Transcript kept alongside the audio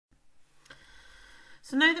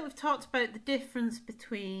So now that we've talked about the difference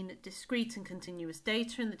between discrete and continuous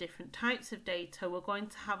data and the different types of data, we're going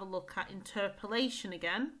to have a look at interpolation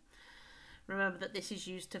again. Remember that this is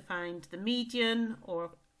used to find the median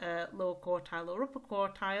or lower quartile or upper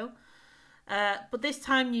quartile, but this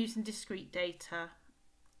time using discrete data.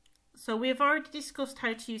 So we have already discussed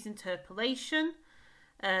how to use interpolation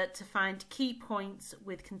to find key points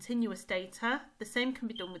with continuous data. The same can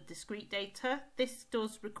be done with discrete data. This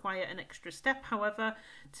does require an extra step, however,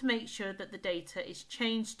 to make sure that the data is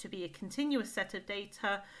changed to be a continuous set of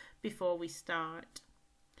data before we start.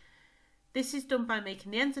 This is done by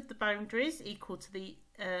making the ends of the boundaries equal to the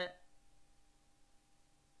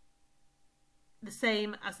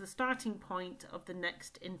same as the starting point of the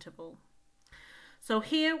next interval. So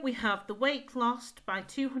here we have the weight lost by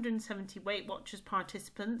 270 Weight Watchers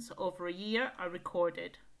participants over a year are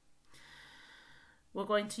recorded. We're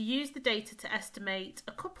going to use the data to estimate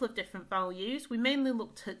a couple of different values. We mainly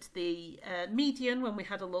looked at the median when we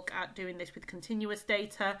had a look at doing this with continuous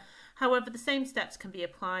data. However, the same steps can be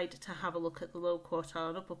applied to have a look at the low quartile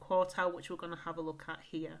and upper quartile, which we're going to have a look at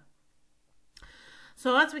here.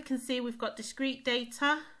 So as we can see, we've got discrete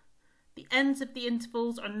data. The ends of the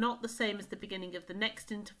intervals are not the same as the beginning of the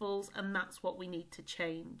next intervals, and that's what we need to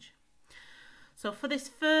change. So for this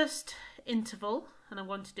first interval, and I'm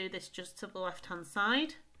going to do this just to the left hand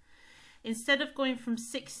side, instead of going from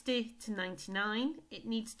 60 to 99, it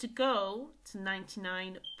needs to go to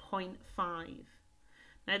 99.5.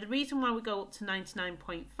 Now the reason why we go up to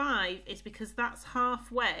 99.5 is because that's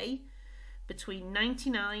halfway between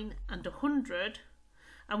 99 and 100,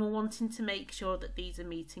 and we're wanting to make sure that these are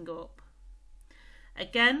meeting up.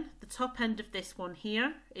 Again, the top end of this one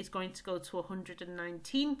here is going to go to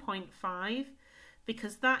 119.5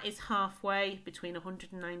 because that is halfway between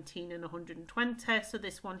 119 and 120, so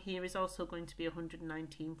this one here is also going to be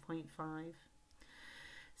 119.5.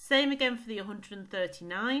 Same again for the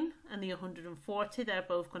 139 and the 140, they're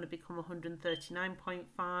both going to become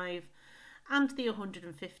 139.5, and the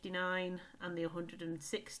 159 and the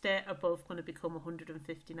 160 are both going to become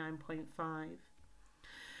 159.5.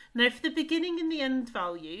 Now for the beginning and the end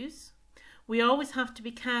values, we always have to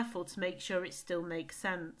be careful to make sure it still makes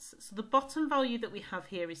sense. So the bottom value that we have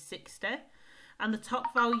here is 60 and the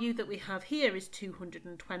top value that we have here is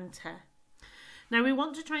 220. Now we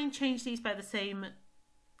want to try and change these by the same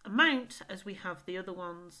amount as we have the other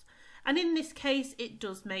ones. And in this case, it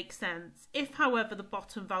does make sense. If, however, the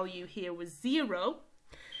bottom value here was 0,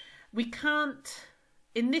 we can't,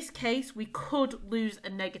 in this case, we could lose a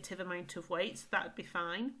negative amount of weight, so that would be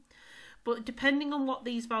fine. But depending on what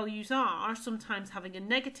these values are, sometimes having a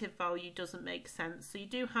negative value doesn't make sense. So you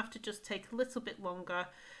do have to just take a little bit longer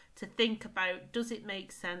to think about, does it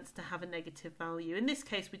make sense to have a negative value? In this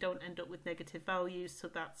case, we don't end up with negative values, so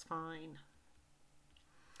that's fine.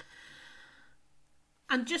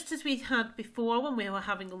 And just as we had before when we were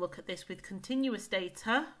having a look at this with continuous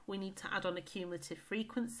data, we need to add on a cumulative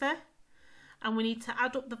frequency and we need to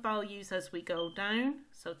add up the values as we go down.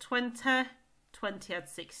 So 20, 20 add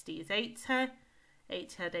 60 is 80,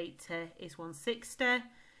 80 add 80 is 160,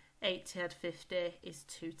 80 add 50 is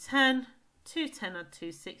 210, 210 add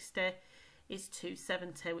 260 is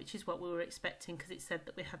 270, which is what we were expecting because it said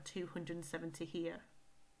that we had 270 here.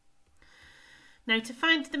 Now to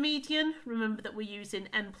find the median, remember that we're using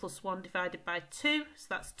n plus 1 divided by 2, so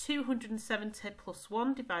that's 270 plus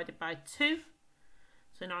 1 divided by 2.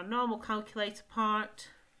 So in our normal calculator part,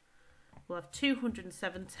 we'll have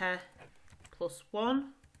 270 plus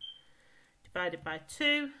 1 divided by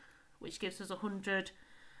 2, which gives us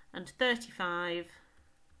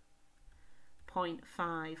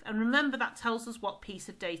 135.5. And remember that tells us what piece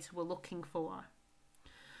of data we're looking for.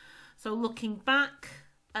 So looking back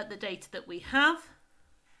at the data that we have,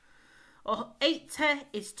 80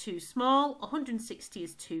 is too small, 160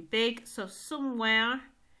 is too big, so somewhere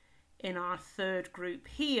in our third group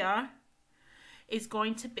here is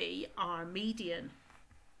going to be our median.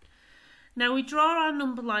 Now we draw our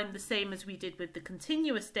number line the same as we did with the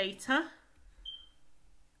continuous data.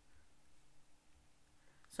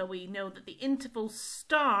 So we know that the interval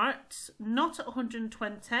starts not at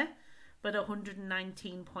 120 but at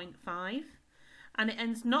 119.5. and it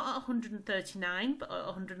ends not at 139 but at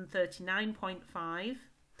 139.5,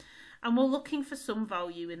 and we're looking for some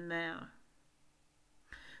value in there.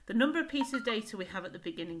 The number of pieces of data we have at the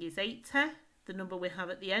beginning is 80, the number we have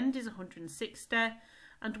at the end is 160,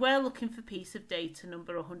 and we're looking for piece of data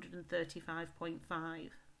number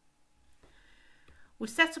 135.5. We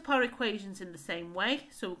set up our equations in the same way,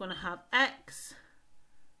 so we're going to have x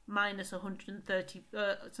minus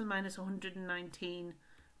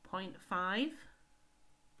 119.5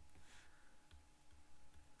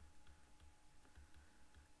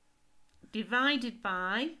 divided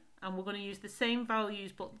by, and we're going to use the same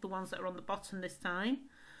values but the ones that are on the bottom this time,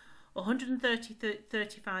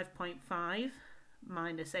 135.5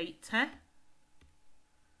 minus 80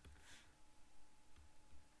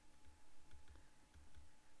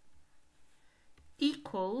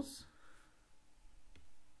 equals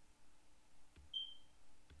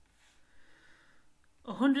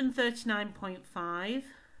 139.5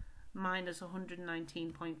 minus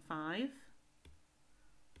 119.5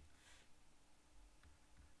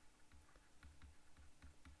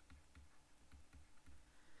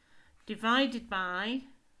 divided by,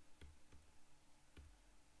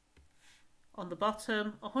 on the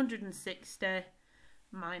bottom, 160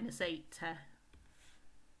 minus 80.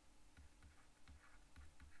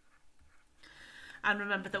 And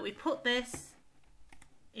remember that we put this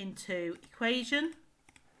into equation,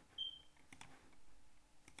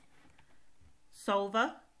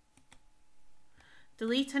 solver,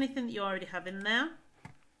 delete anything that you already have in there.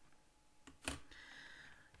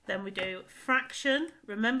 Then we do fraction,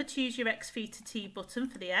 remember to use your x theta t button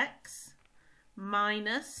for the x,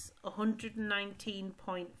 minus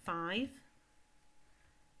 119.5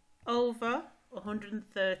 over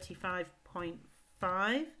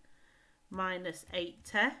 135.5 minus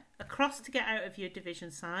 80, across to get out of your division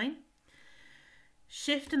sign,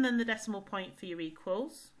 shift and then the decimal point for your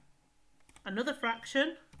equals, another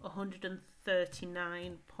fraction,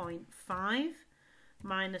 139.5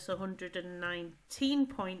 minus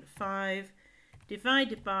 119.5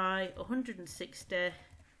 divided by 160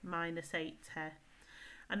 minus 80.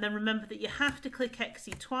 And then remember that you have to click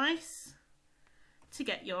XE twice to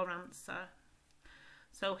get your answer.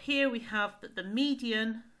 So here we have that the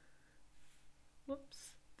median,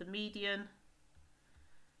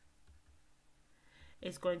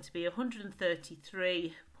 is going to be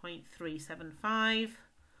 133.375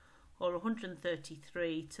 or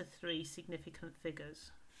 133 to 3 significant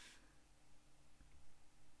figures.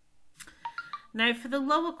 Now for the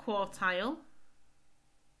lower quartile,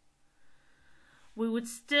 we would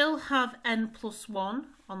still have n plus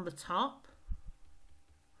 1 on the top,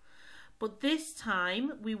 but this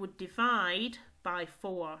time we would divide by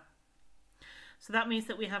 4. So that means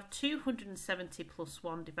that we have 270 plus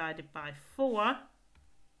 1 divided by 4.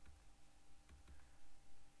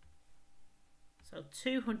 So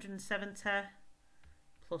 270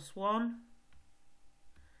 plus 1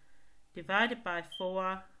 divided by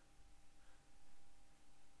 4,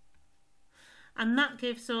 and that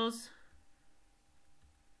gives us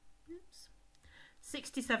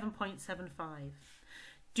 67.75.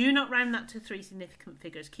 Do not round that to 3 significant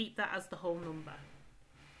figures, keep that as the whole number.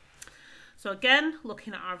 So again,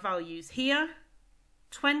 looking at our values here,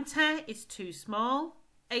 20 is too small,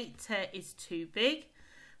 80 is too big.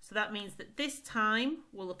 So that means that this time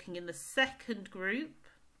we're looking in the second group,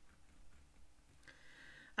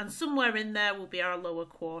 and somewhere in there will be our lower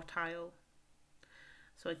quartile.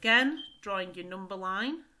 So again, drawing your number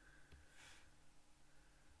line.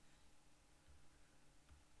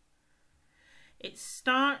 It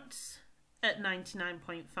starts at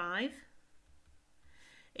 99.5,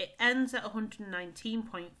 it ends at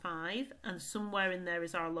 119.5, and somewhere in there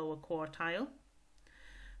is our lower quartile.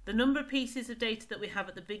 The number of pieces of data that we have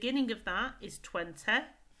at the beginning of that is 20.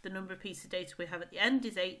 The number of pieces of data we have at the end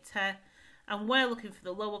is 80. And we're looking for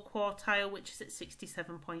the lower quartile, which is at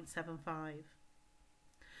 67.75.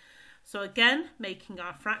 So again, making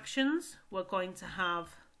our fractions, we're going to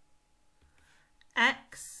have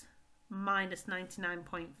x minus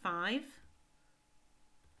 99.5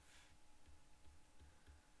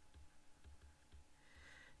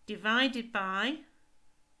 divided by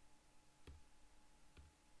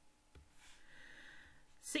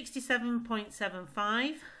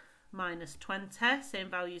 67.75 minus 20, same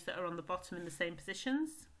values that are on the bottom in the same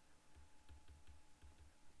positions,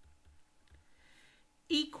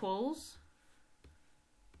 equals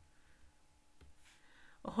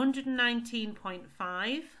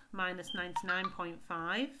 119.5 minus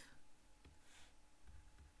 99.5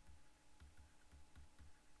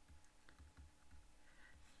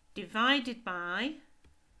 divided by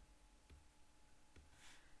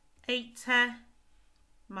 80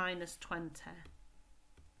 minus 20.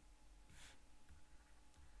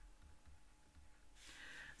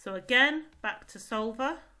 So again, back to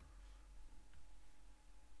solver.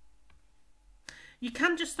 You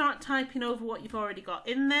can just start typing over what you've already got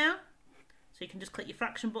in there. So you can just click your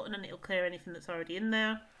fraction button and it'll clear anything that's already in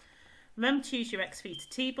there. Remember to use your x theta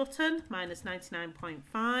t button, minus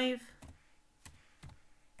 99.5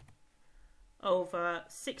 over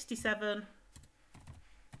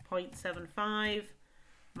 67.75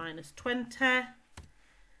 minus 20,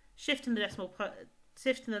 shifting the decimal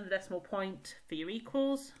Shifting then the decimal point for your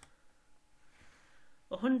equals.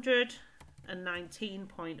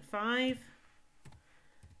 119.5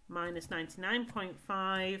 minus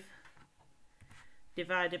 99.5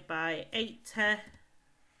 divided by 80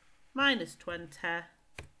 minus 20.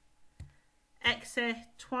 Exit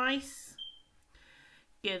twice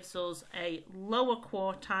gives us a lower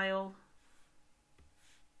quartile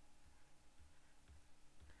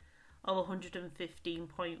of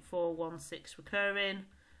 115.416 recurring,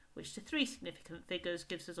 which to three significant figures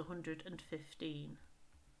gives us 115.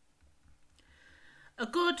 A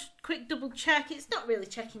good quick double check, it's not really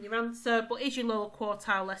checking your answer, but is your lower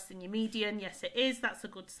quartile less than your median? Yes it is, that's a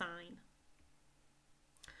good sign.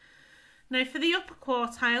 Now for the upper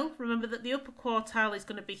quartile, remember that the upper quartile is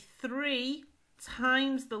going to be 3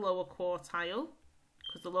 times the lower quartile,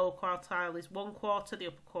 because the lower quartile is 1/4, the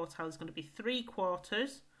upper quartile is going to be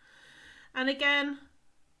 3/4. And again,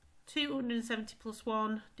 270 plus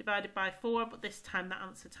 1 divided by 4, but this time that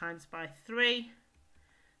answer times by 3.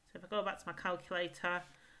 So if I go back to my calculator,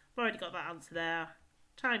 I've already got that answer there,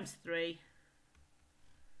 times 3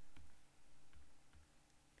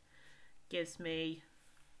 gives me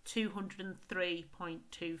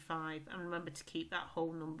 203.25, and remember to keep that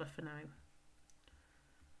whole number for now.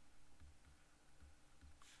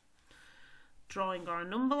 Drawing our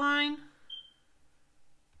number line,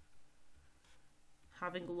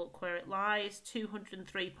 having a look where it lies,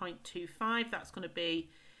 203.25, that's going to be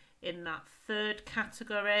in that third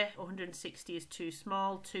category. 160 is too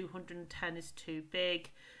small, 210 is too big,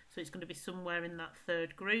 so it's going to be somewhere in that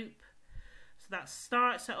third group. So that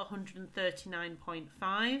starts at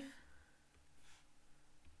 139.5.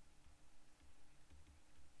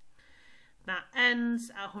 That ends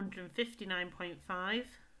at 159.5,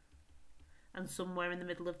 and somewhere in the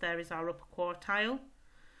middle of there is our upper quartile.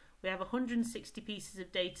 We have 160 pieces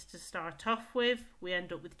of data to start off with. We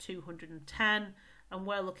end up with 210, and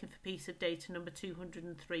we're looking for piece of data number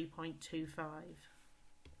 203.25.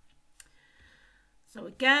 So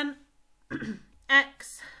again,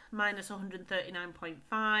 x minus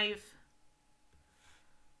 139.5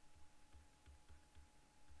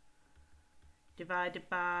 divided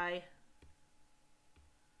by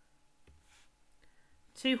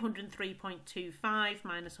 203.25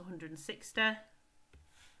 minus 160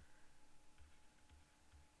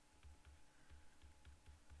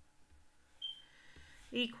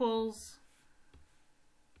 equals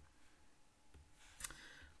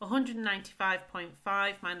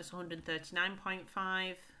 195.5 minus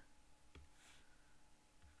 139.5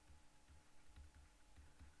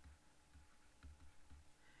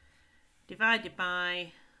 divided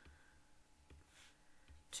by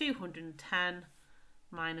 210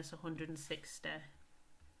 minus 160.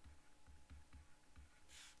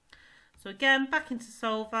 So again, back into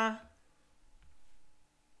solver.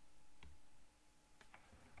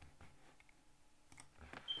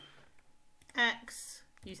 X,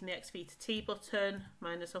 using the x theta t button,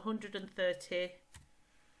 minus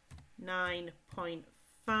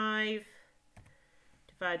 139.5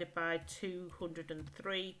 divided by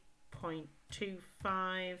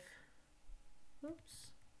 203.25.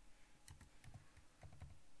 Oops.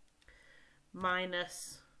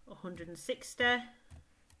 Minus 160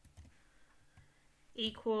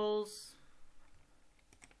 equals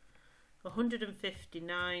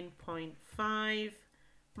 159.5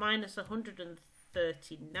 minus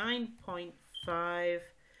 139.5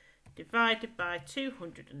 divided by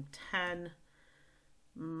 210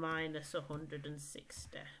 minus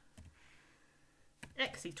 160.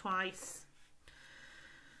 Xy twice,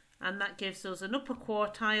 and that gives us an upper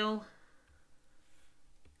quartile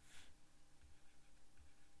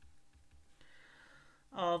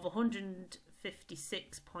of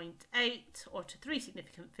 156.8, or to three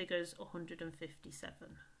significant figures,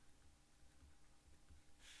 157.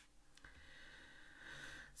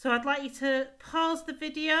 So I'd like you to pause the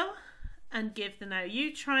video and give the Now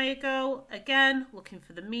You try a go. Again, looking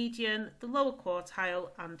for the median, the lower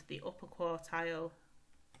quartile and the upper quartile.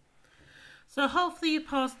 So hopefully you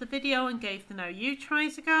paused the video and gave the Now You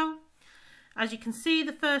tries a go. As you can see,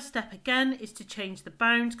 the first step again is to change the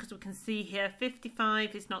bounds, because we can see here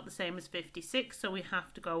 55 is not the same as 56, so we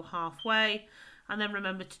have to go halfway. And then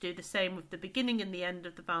remember to do the same with the beginning and the end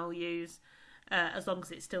of the values, as long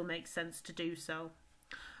as it still makes sense to do so.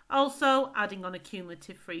 Also, adding on a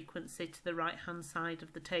cumulative frequency to the right hand side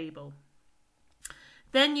of the table.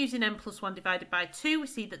 Then using n plus 1 divided by 2, we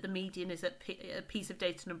see that the median is at piece of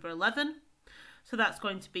data number 11. So that's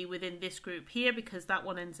going to be within this group here, because that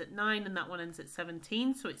one ends at 9 and that one ends at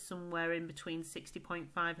 17. So it's somewhere in between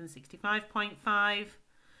 60.5 and 65.5.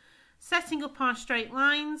 Setting up our straight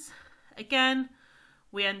lines. Again,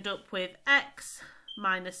 we end up with x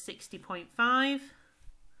minus 60.5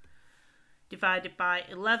 divided by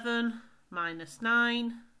 11 minus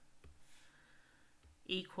 9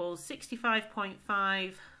 equals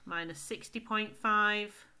 65.5 minus 60.5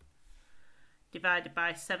 divided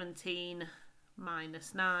by 17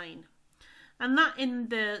 minus 9. And that in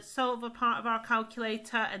the solver part of our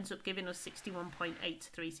calculator ends up giving us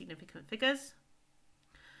 61.83 significant figures.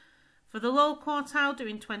 For the low quartile,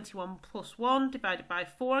 doing 21 plus 1 divided by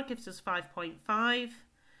 4 gives us 5.5.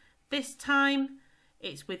 This time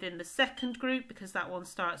it's within the second group because that one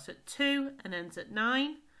starts at 2 and ends at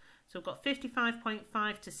 9. So we've got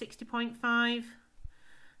 55.5 to 60.5.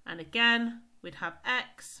 And again, we'd have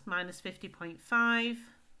x minus 50.5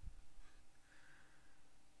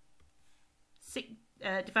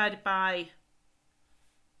 divided by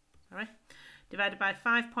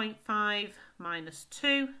 5.5 minus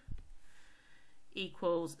 2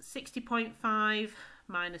 equals 60.5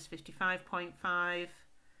 minus 55.5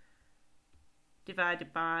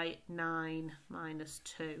 divided by 9 minus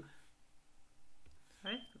 2.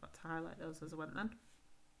 Sorry, I forgot to highlight those as I went then.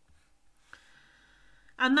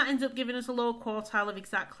 And that ends up giving us a low quartile of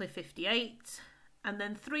exactly 58. And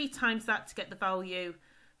then 3 times that to get the value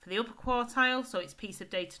for the upper quartile. So it's piece of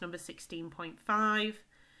data number 16.5. If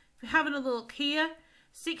we have another look here,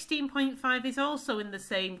 16.5 is also in the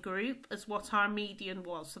same group as what our median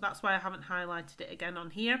was. So that's why I haven't highlighted it again on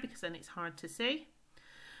here, because then it's hard to see.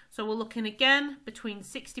 So we're looking again between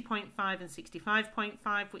 60.5 and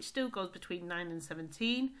 65.5, which still goes between 9 and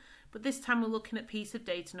 17. But this time we're looking at piece of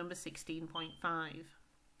data number 16.5.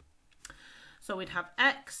 So we'd have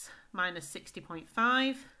x minus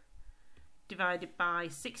 60.5 divided by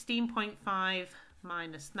 16.5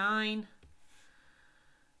 minus 9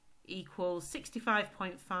 equals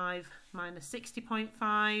 65.5 minus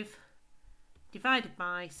 60.5 divided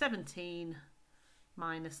by 17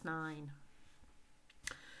 minus 9,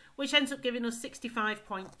 which ends up giving us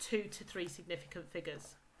 65.223 significant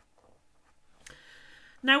figures.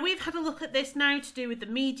 Now we've had a look at this now to do with the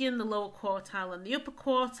median, the lower quartile and the upper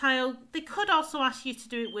quartile. They could also ask you to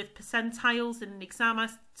do it with percentiles in an exam, I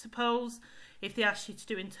suppose, if they asked you to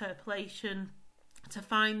do interpolation to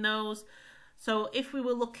find those. So if we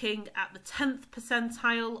were looking at the 10th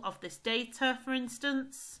percentile of this data, for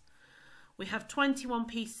instance, we have 21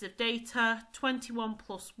 pieces of data, 21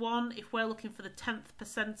 plus 1 if we're looking for the 10th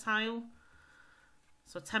percentile,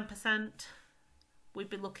 so 10%,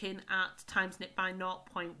 we'd be looking at timesing it by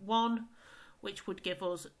 0.1, which would give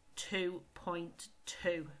us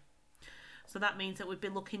 2.2. So that means that we'd be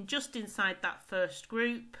looking just inside that first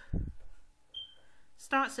group.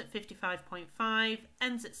 Starts at 55.5,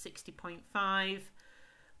 ends at 60.5,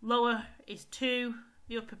 lower is 2,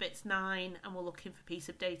 the upper bit's 9, and we're looking for piece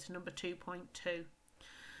of data number 2.2.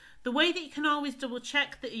 The way that you can always double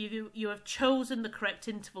check that you have chosen the correct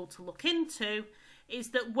interval to look into is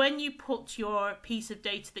that when you put your piece of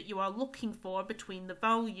data that you are looking for between the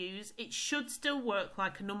values, it should still work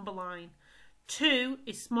like a number line. 2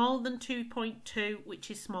 is smaller than 2.2, which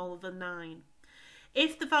is smaller than 9.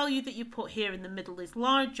 If the value that you put here in the middle is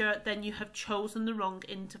larger, then you have chosen the wrong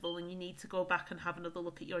interval and you need to go back and have another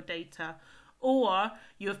look at your data. Or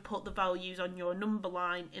you have put the values on your number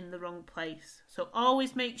line in the wrong place. So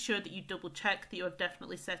always make sure that you double check that you have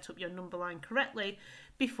definitely set up your number line correctly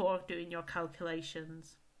before doing your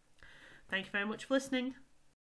calculations. Thank you very much for listening.